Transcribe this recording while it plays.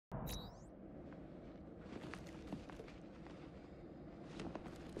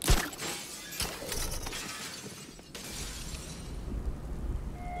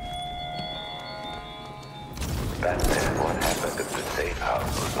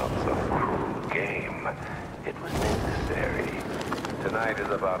house was not some cruel game. It was necessary. Tonight is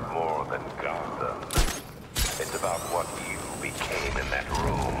about more than Gotham. It's about what you became in that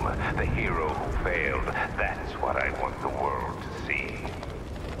room. The hero who failed. That's what I want the world to see.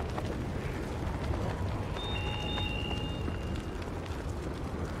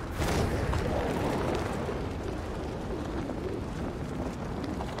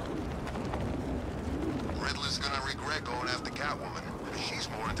 Riddler's gonna regret going after Catwoman. She's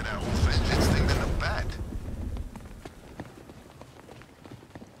more into that whole vengeance thing than the Bat.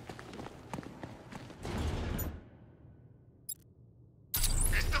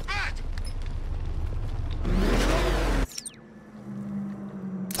 It's the Bat!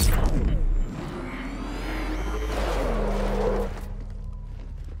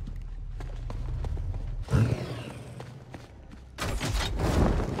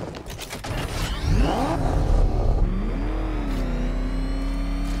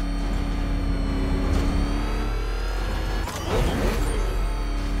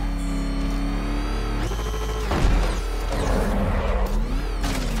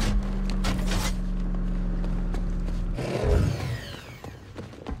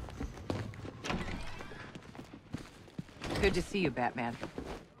 Good to see you, Batman.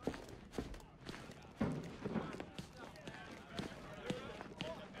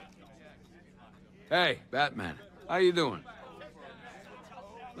 Hey, Batman. How you doing?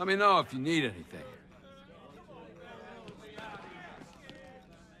 Let me know if you need anything.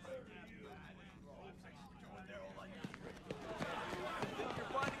 You're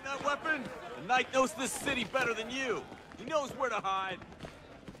finding that weapon? The Knight knows this city better than you. He knows where to hide.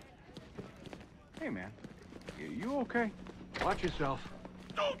 Hey, man. You okay? Watch yourself.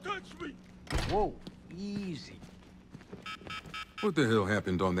 Don't touch me! Whoa, easy. What the hell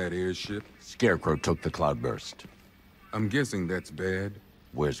happened on that airship? Scarecrow took the cloudburst. I'm guessing that's bad.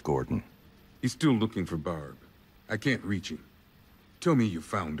 Where's Gordon? He's still looking for Barb. I can't reach him. Tell me you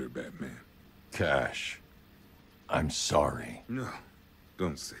found her, Batman. Cash. I'm sorry. No,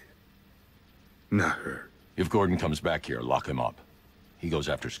 don't say it. Not her. If Gordon comes back here, lock him up. He goes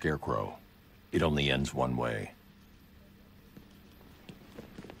after Scarecrow. It only ends one way.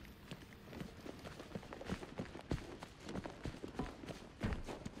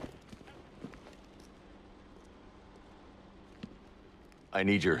 I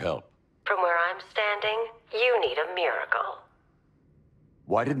need your help. From where I'm standing, you need a miracle.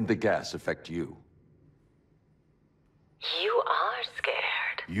 Why didn't the gas affect you? You are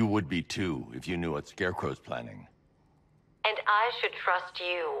scared. You would be too, if you knew what Scarecrow's planning. And I should trust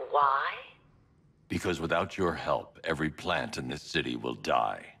you. Why? Because without your help, every plant in this city will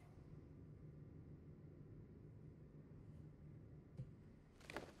die.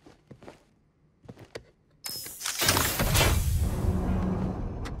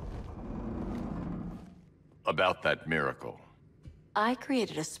 About that miracle. I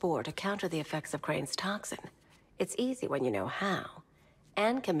created a spore to counter the effects of Crane's toxin. It's easy when you know how,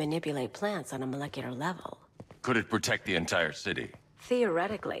 and can manipulate plants on a molecular level. Could it protect the entire city?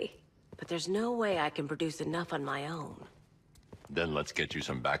 Theoretically, but there's no way I can produce enough on my own. Then let's get you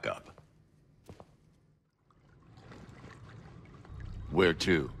some backup. Where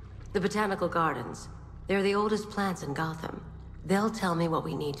to? The Botanical Gardens. They're the oldest plants in Gotham. They'll tell me what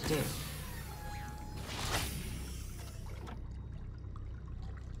we need to do.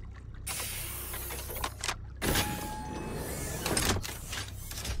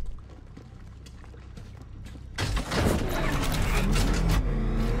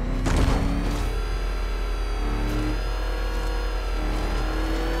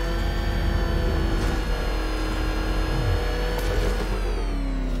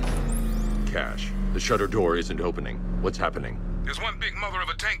 Cash. The shutter door isn't opening. What's happening? There's one big mother of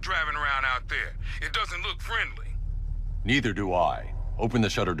a tank driving around out there. It doesn't look friendly. Neither do I. Open the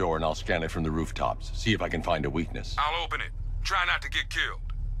shutter door and I'll scan it from the rooftops. See if I can find a weakness. I'll open it. Try not to get killed.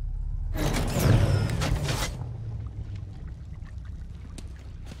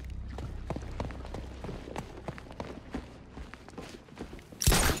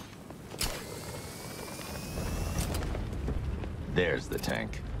 There's the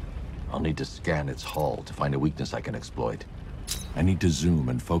tank. I'll need to scan its hull to find a weakness I can exploit. I need to zoom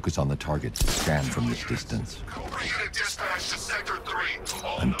and focus on the target to scan from this distance. Cobra unit dispatch to Sector 3.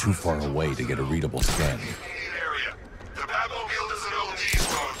 I'm too far away to get a readable scan. Area. The Batmobile doesn't own these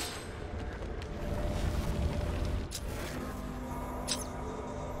roads.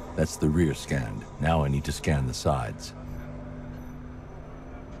 That's the rear scanned. Now I need to scan the sides.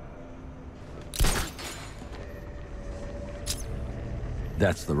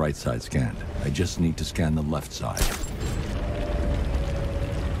 That's the right side scanned. I just need to scan the left side.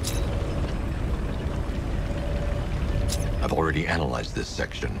 I've already analyzed this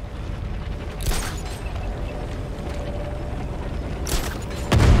section.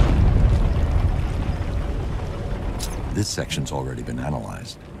 This section's already been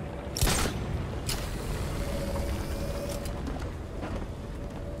analyzed.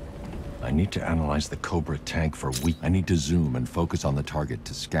 I need to analyze the Cobra tank for weak. I need to zoom and focus on the target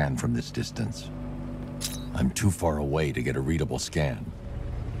to scan from this distance. I'm too far away to get a readable scan.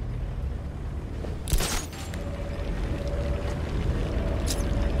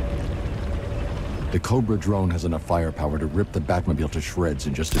 The Cobra drone has enough firepower to rip the Batmobile to shreds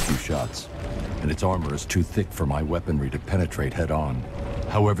in just a few shots, and its armor is too thick for my weaponry to penetrate head-on.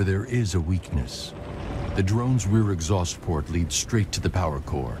 However, there is a weakness. The drone's rear exhaust port leads straight to the power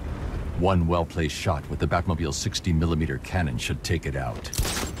core. One well-placed shot with the Batmobile's 60mm cannon should take it out.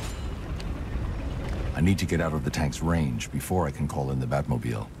 I need to get out of the tank's range before I can call in the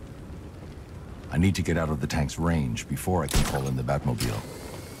Batmobile. I need to get out of the tank's range before I can call in the Batmobile.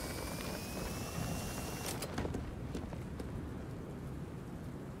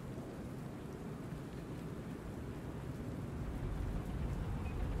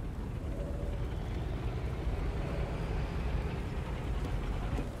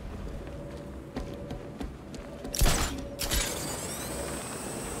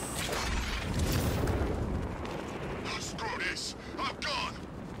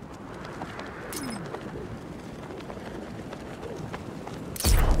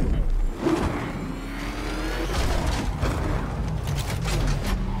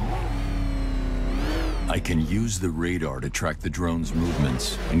 I can use the radar to track the drone's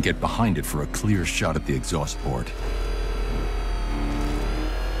movements and get behind it for a clear shot at the exhaust port.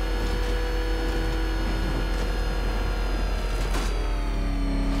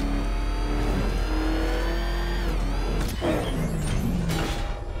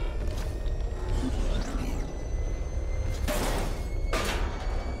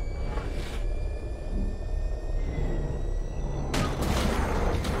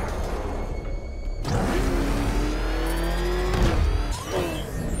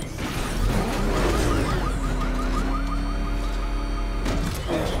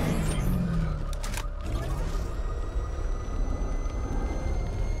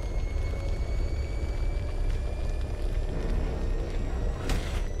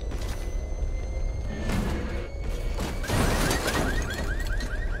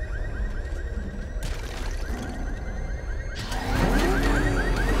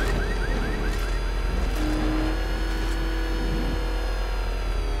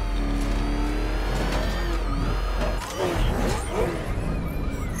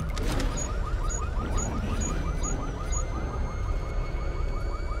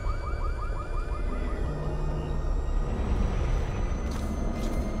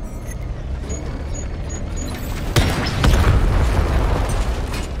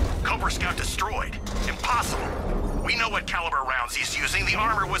 He's using, the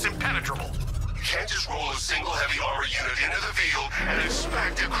armor was impenetrable. You can't just roll a single heavy armor unit into the field and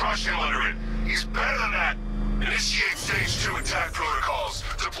expect to crush him under it. He's better than that. Initiate stage 2 attack protocols.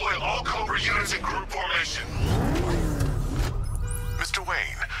 Deploy all Cobra units in group formation. Mr.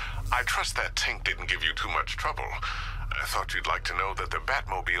 Wayne, I trust that tank didn't give you too much trouble. I thought you'd like to know that the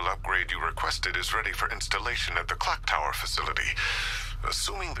Batmobile upgrade you requested is ready for installation at the Clock Tower facility.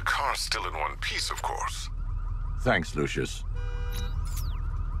 Assuming the car's still in one piece, of course. Thanks, Lucius.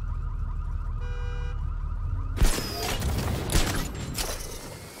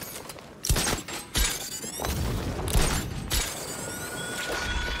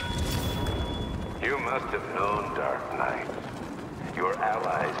 You must have known, Dark Knight. Your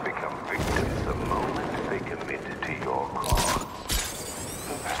allies become victims the moment they commit to your cause.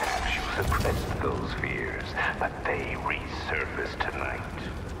 Perhaps you suppressed those fears, but they resurface tonight.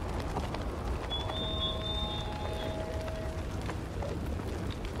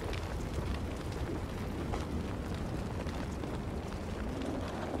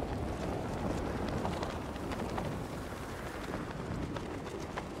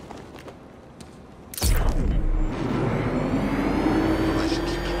 I should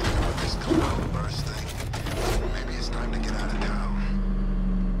keep talking about this compound burst thing. Maybe it's time to get out of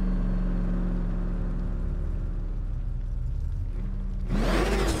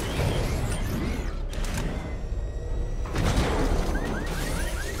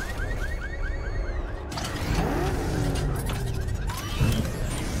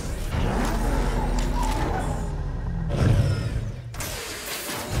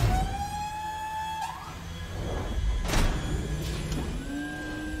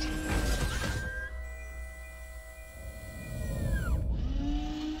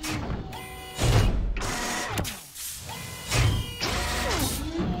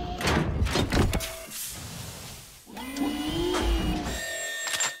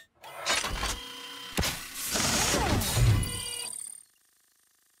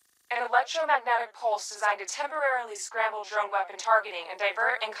An electromagnetic pulse designed to temporarily scramble drone weapon targeting and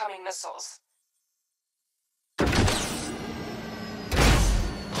divert incoming missiles.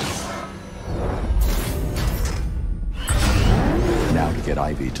 Now to get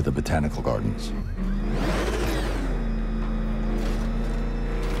Ivy to the botanical gardens.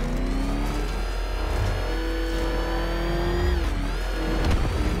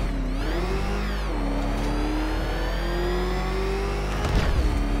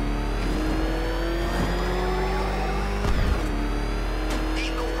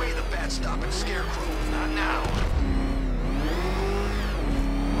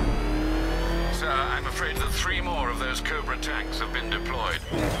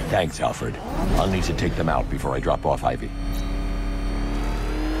 Thanks, Alfred. I'll need to take them out before I drop off Ivy.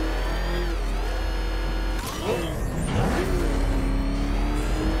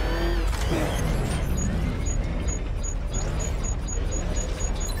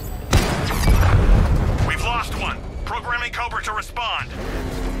 We've lost one. Programming Cobra to respond.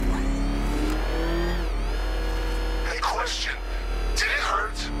 Hey, question. Did it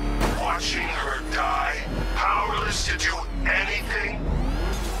hurt? Watching her die? Powerless to do anything?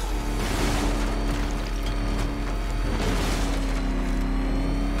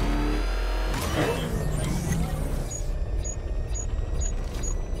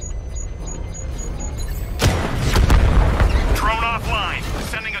 Drone offline.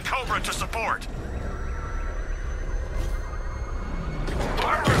 Sending a Cobra to support.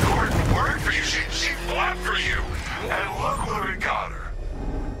 Barbara Gordon worked for you. She fought for you. And look where it got her.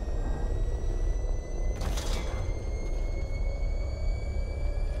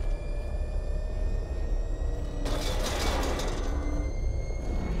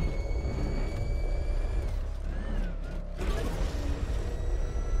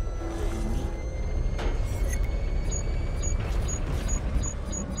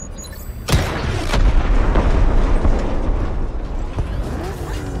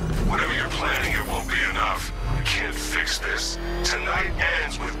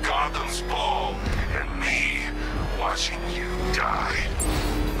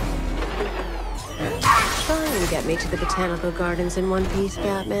 Botanical gardens in one piece,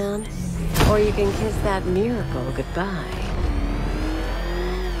 Batman. Or you can kiss that miracle goodbye.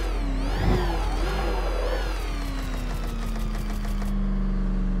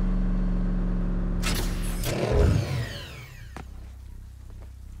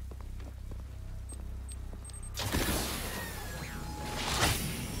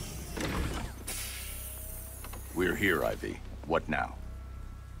 We're here, Ivy. What now?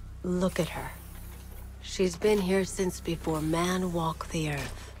 Look at her. She's been here since before man walked the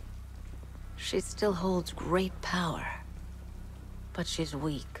earth. She still holds great power. But she's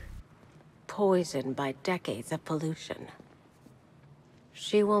weak. Poisoned by decades of pollution.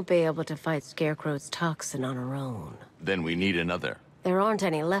 She won't be able to fight Scarecrow's toxin on her own. Then we need another. There aren't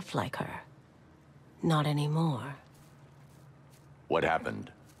any left like her. Not anymore. What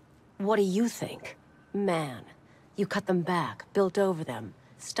happened? What do you think? Man. You cut them back, built over them,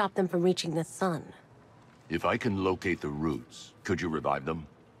 stopped them from reaching the sun. If I can locate the roots, could you revive them?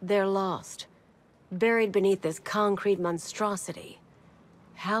 They're lost. Buried beneath this concrete monstrosity.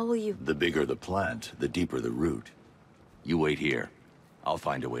 How will you... The bigger the plant, the deeper the root. You wait here. I'll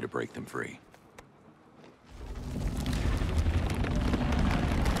find a way to break them free.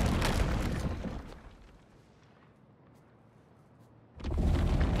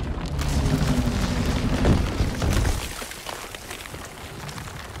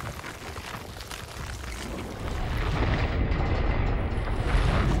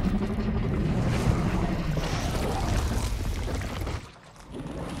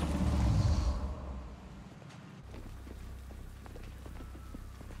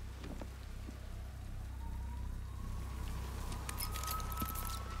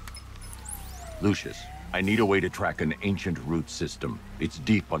 Lucius, I need a way to track an ancient root system. It's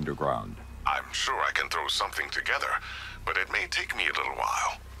deep underground. I'm sure I can throw something together, but it may take me a little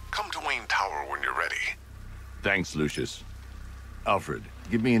while. Come to Wayne Tower when you're ready. Thanks, Lucius. Alfred,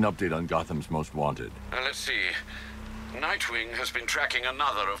 give me an update on Gotham's Most Wanted. Let's see. Nightwing has been tracking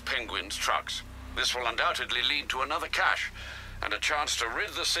another of Penguin's trucks. This will undoubtedly lead to another cache, and a chance to rid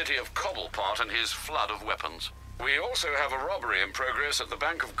the city of Cobblepot and his flood of weapons. We also have a robbery in progress at the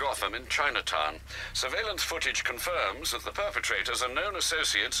Bank of Gotham in Chinatown. Surveillance footage confirms that the perpetrators are known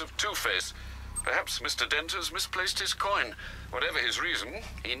associates of Two-Face. Perhaps Mr. Dent has misplaced his coin. Whatever his reason,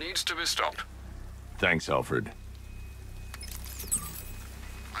 he needs to be stopped. Thanks, Alfred.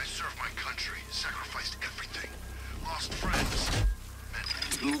 I served my country, sacrificed everything, lost friends.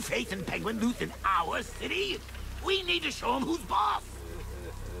 Two-Face and Penguin loose in our city? We need to show them who's boss.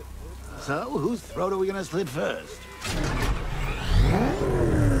 So, whose throat are we gonna slit first?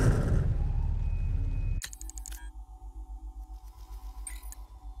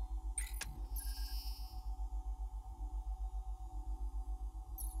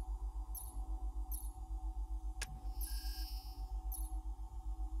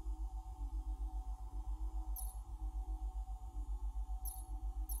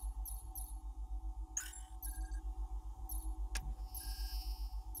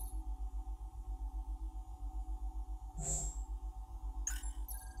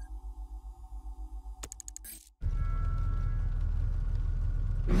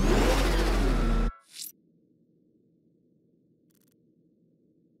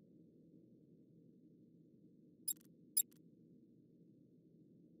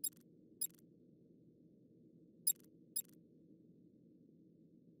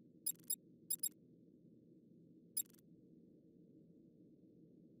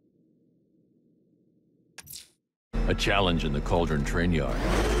 A challenge in the Cauldron train yard.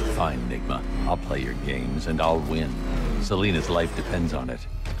 Fine, Enigma. I'll play your games, and I'll win. Selina's life depends on it.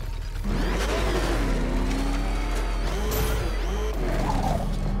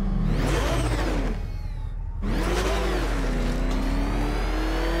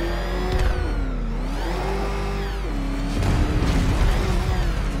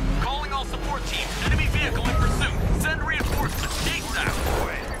 Calling all support teams. Enemy vehicle in pursuit. Send reinforcements. Gates out.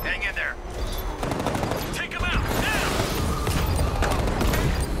 Hang in there. Take him out. Now!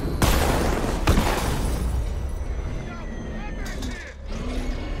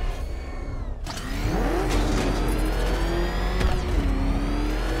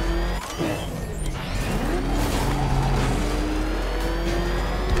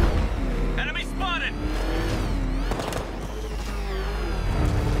 Enemy spotted!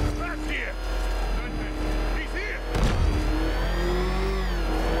 That's here. He's here.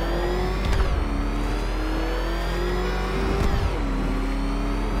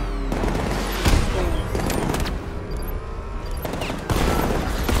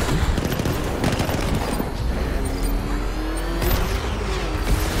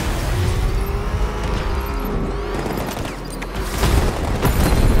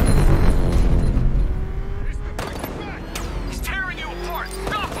 He's tearing you apart!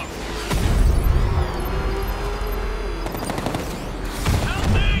 Stop him! Help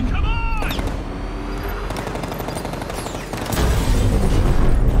me! Come on!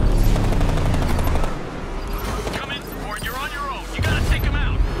 Come in, support. You're on your own. You gotta take him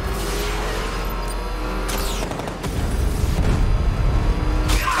out.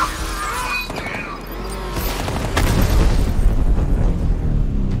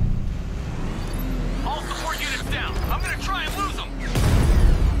 All support units down. I'm gonna try and lose them.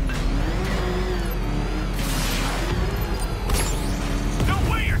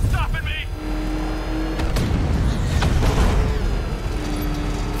 No way you're stopping me!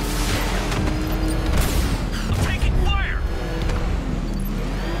 I'm taking fire!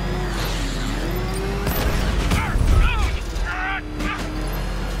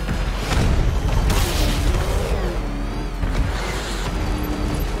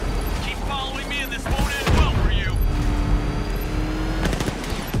 Keep following me and this won't end well for you.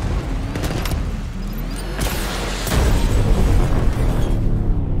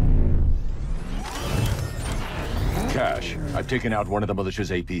 Cash, I've taken out one of the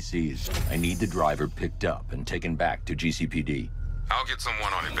militia's APCs. I need the driver picked up and taken back to GCPD. I'll get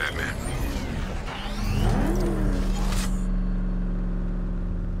someone on it, Batman.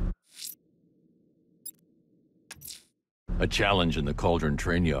 A challenge in the Cauldron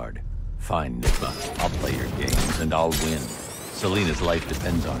train yard. Fine, Enigma. I'll play your games, and I'll win. Selina's life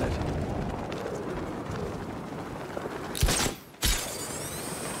depends on it.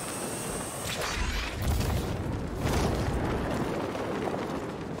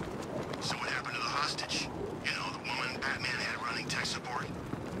 So what happened to the hostage? You know, the woman Batman had running tech support?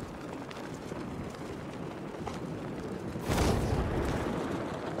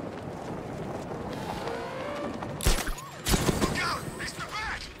 Look out! Mr.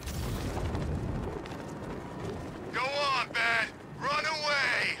 Bat! Go on, Bat! Run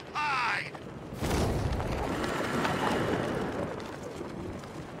away! Hide!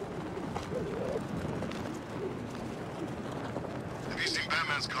 Have you seen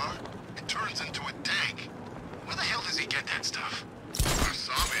Batman's car? It turns into a tank. Where the hell does he get that stuff? It's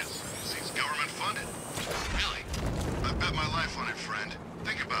obvious. Seems government funded. Really? I bet my life on it, friend.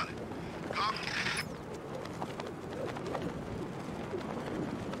 Think about it.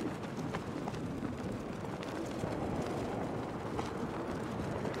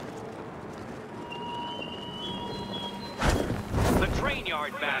 The train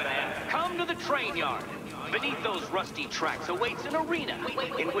yard, Batman. Come to the train yard. Beneath those rusty tracks awaits an arena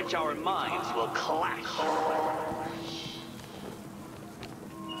in which our minds will clash.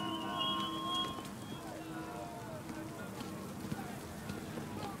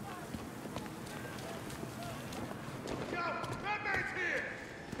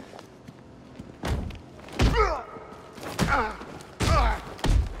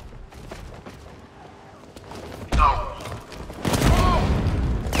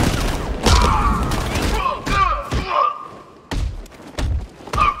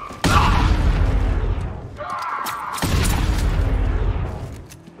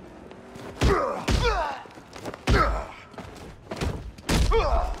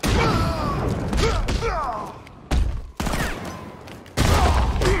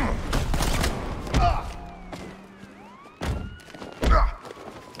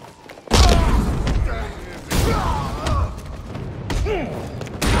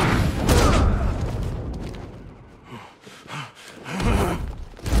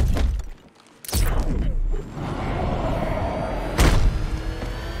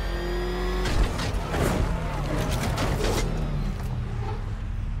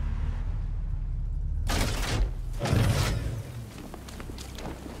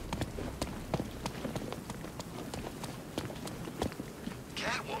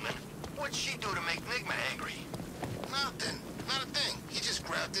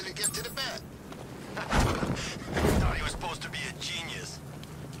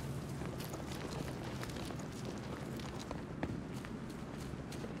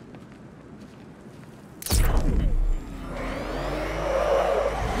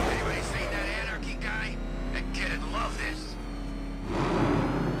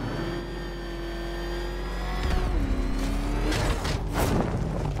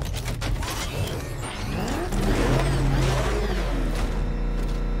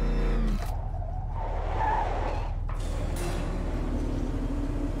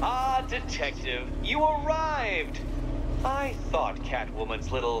 Detective, you arrived! I thought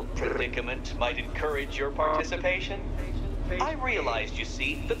Catwoman's little predicament might encourage your participation. I realized, you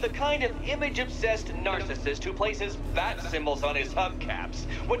see, that the kind of image-obsessed narcissist who places bat symbols on his hubcaps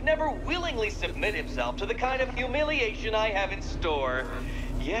would never willingly submit himself to the kind of humiliation I have in store.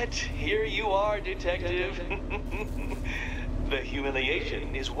 Yet, here you are, Detective. The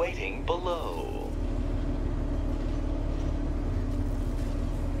humiliation is waiting below.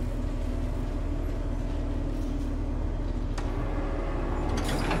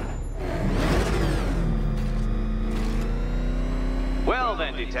 Well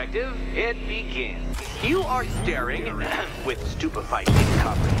then, Detective, it begins. You are staring, with stupefying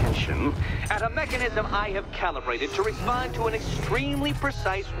incomprehension, at a mechanism I have calibrated to respond to an extremely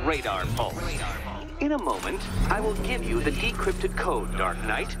precise radar pulse. In a moment, I will give you the decrypted code, Dark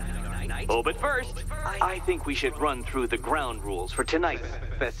Knight. Oh, but first, I think we should run through the ground rules for tonight's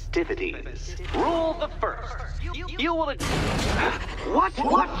festivities. Rule the first. You will... What?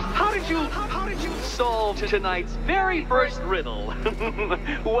 How did you solve tonight's very first riddle?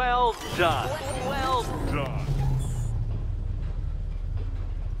 Well done. Well done.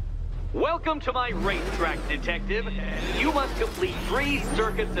 Welcome to my racetrack, Detective. You must complete 3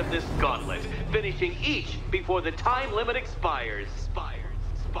 circuits of this gauntlet, finishing each before the time limit expires.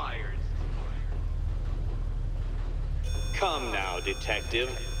 Come now, Detective.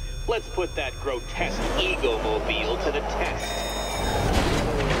 Let's put that grotesque ego-mobile to the test.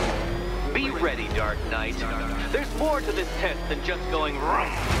 Be ready, Dark Knight. There's more to this test than just going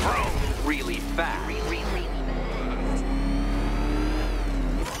vroom, vroom, really fast.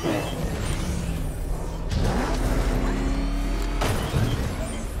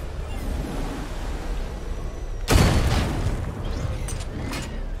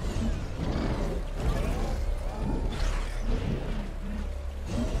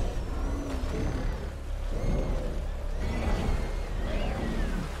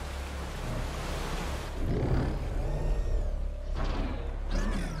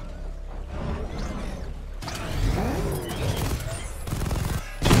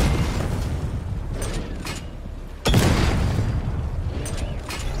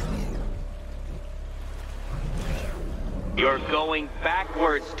 You're going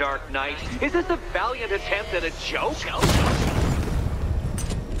backwards, Dark Knight. Is this a valiant attempt at a joke?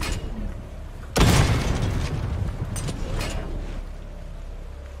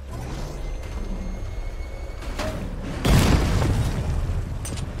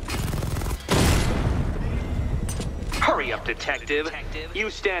 Hurry up, Detective. You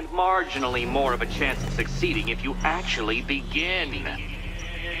stand marginally more of a chance of succeeding if you actually begin.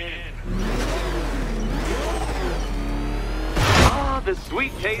 the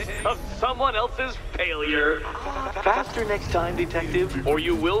sweet taste of someone else's failure. Faster next time, Detective, or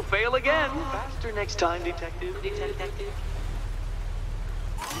you will fail again. Faster next time, Detective.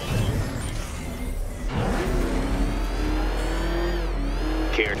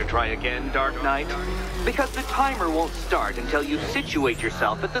 Care to try again, Dark Knight? Because the timer won't start until you situate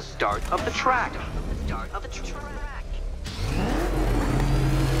yourself at the start of the track.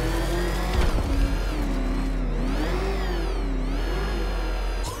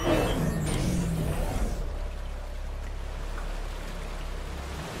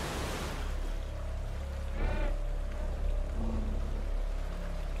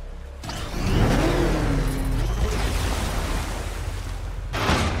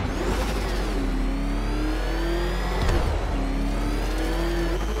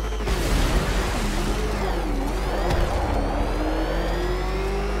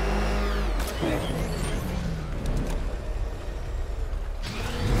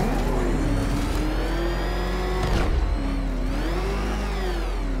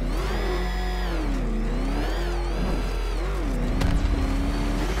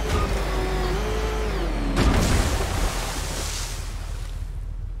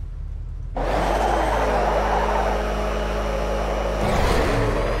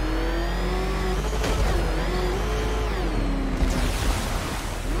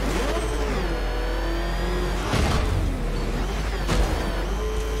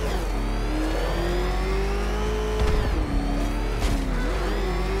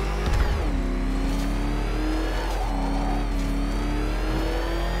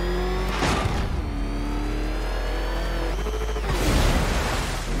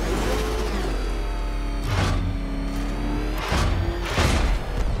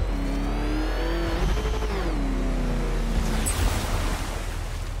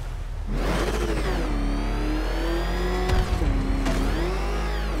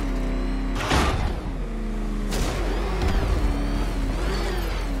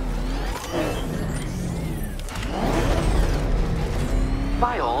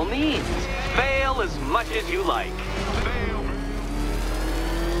 By all means, fail as much as you like.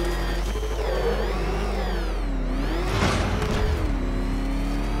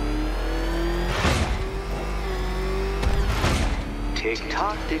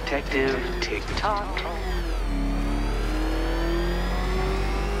 Tick-tock, Detective, tick-tock.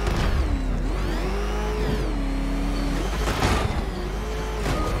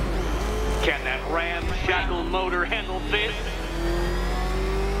 Can that ramshackle motor handle this?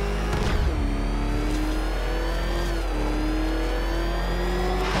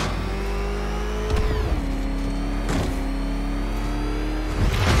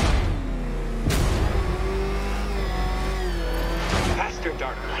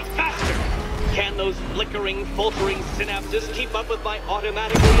 Dark Knight, faster! Can those flickering, faltering synapses keep up with my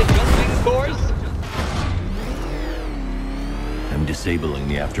automatically adjusting course? I'm disabling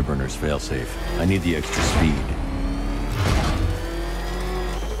the afterburner's failsafe. I need the extra speed.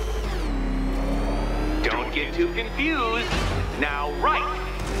 Don't get too confused. Now, right!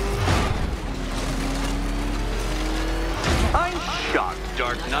 I'm shocked,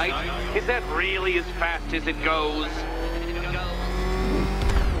 Dark Knight. Is that really as fast as it goes?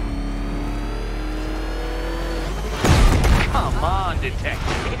 Come on,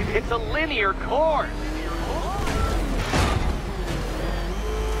 Detective. It's a linear course.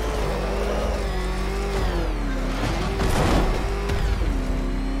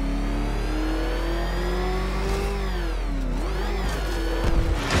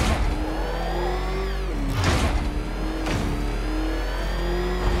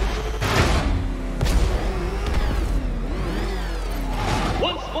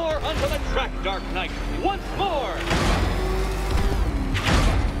 Once more onto the track, Dark Knight. Once more!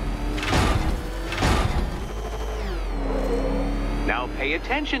 Now pay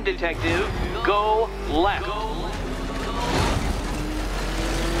attention, Detective. Go left.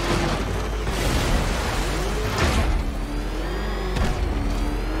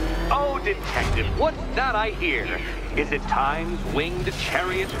 Oh, Detective, what's that I hear? Is it Time's winged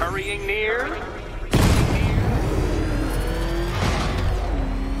chariot hurrying near?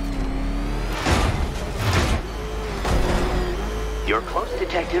 You're close,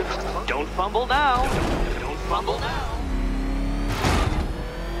 Detective. Don't fumble now. Don't fumble now.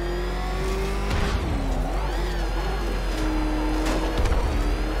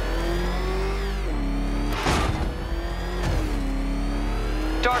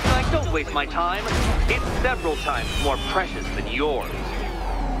 Dark Knight, don't waste my time. It's several times more precious than yours.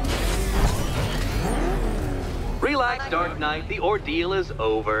 Relax, Dark Knight. The ordeal is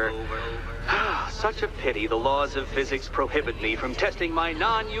over. such a pity the laws of physics prohibit me from testing my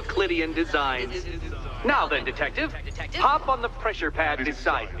non-Euclidean designs. Now then, Detective, hop on the pressure pad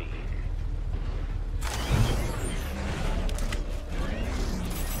beside me.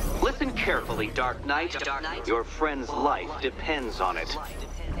 Listen carefully, Dark Knight. Your friend's life depends on it.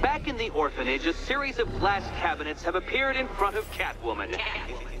 Back in the orphanage, a series of glass cabinets have appeared in front of Catwoman.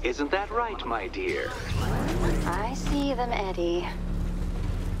 Isn't that right, my dear? I see them, Eddie.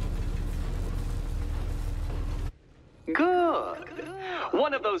 Good.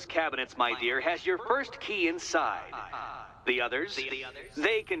 One of those cabinets, my dear, has your first key inside. The others?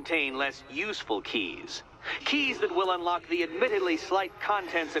 They contain less useful keys. Keys that will unlock the admittedly slight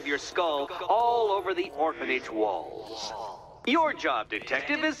contents of your skull all over the orphanage walls. Your job,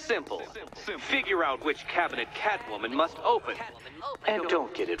 Detective, is simple. Figure out which cabinet Catwoman must open. And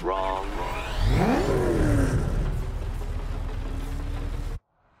don't get it wrong.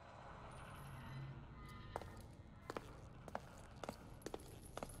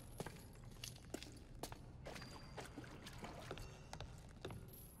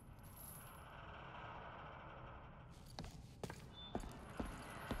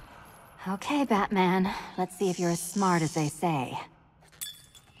 Okay, Batman. Let's see if you're as smart as they say.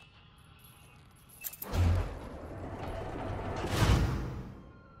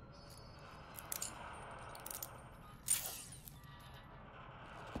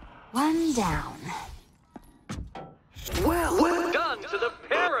 One down. Well done to the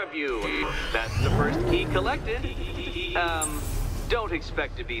pair of you. That's the first key collected. Don't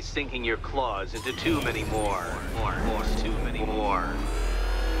expect to be sinking your claws into too many more. Too many more.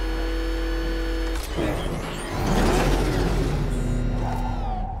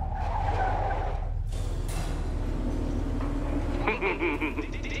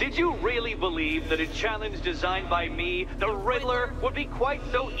 Did you really believe that a challenge designed by me, the Riddler, would be quite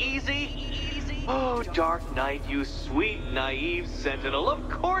so easy? Oh, Dark Knight, you sweet, naive sentinel, of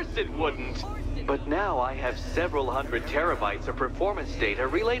course it wouldn't. But now I have several hundred terabytes of performance data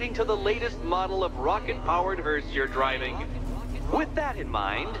relating to the latest model of rocket-powered hearse you're driving. With that in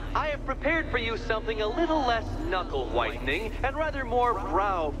mind, I have prepared for you something a little less knuckle-whitening and rather more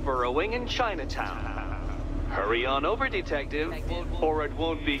brow-furrowing in Chinatown. Hurry on over, Detective, or it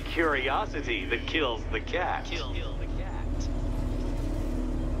won't be curiosity that kills the cat.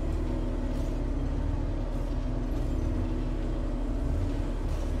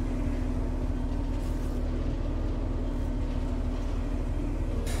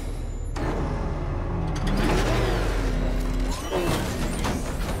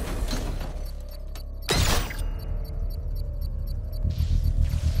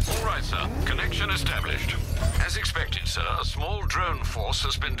 Established. As expected, sir, a small drone force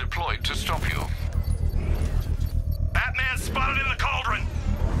has been deployed to stop you. Batman spotted in the cauldron!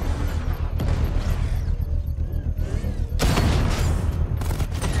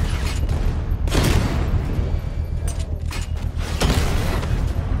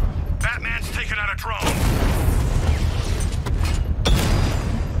 Batman's taken out a drone!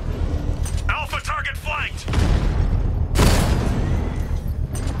 Alpha target flanked!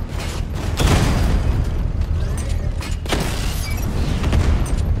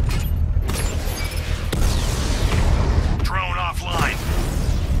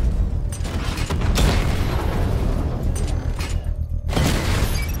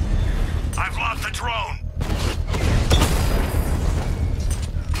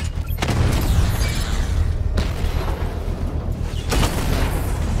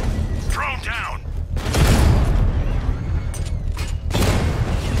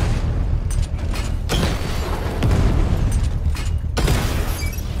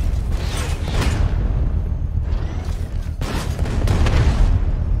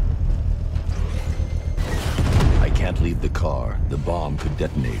 Leave the car. The bomb could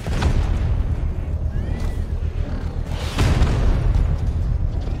detonate.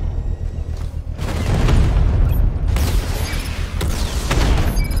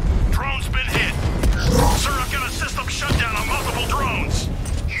 Drone's been hit. Sir, I've got a system shutdown on multiple drones.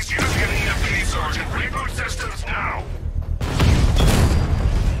 He's using an EMP, Sergeant. Reboot systems now.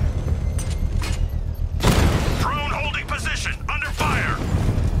 Drone holding position. Under fire.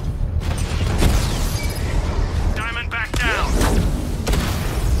 Back down!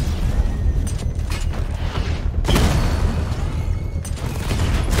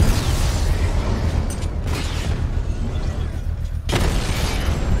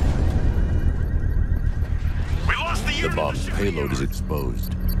 We lost the unit! The bomb's payload is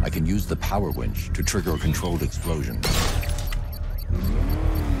exposed. I can use the power winch to trigger a controlled explosion.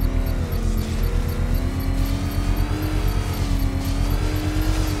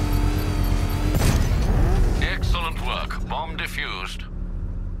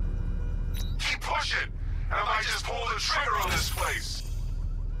 bullshit, and I might just pull the trigger on this place.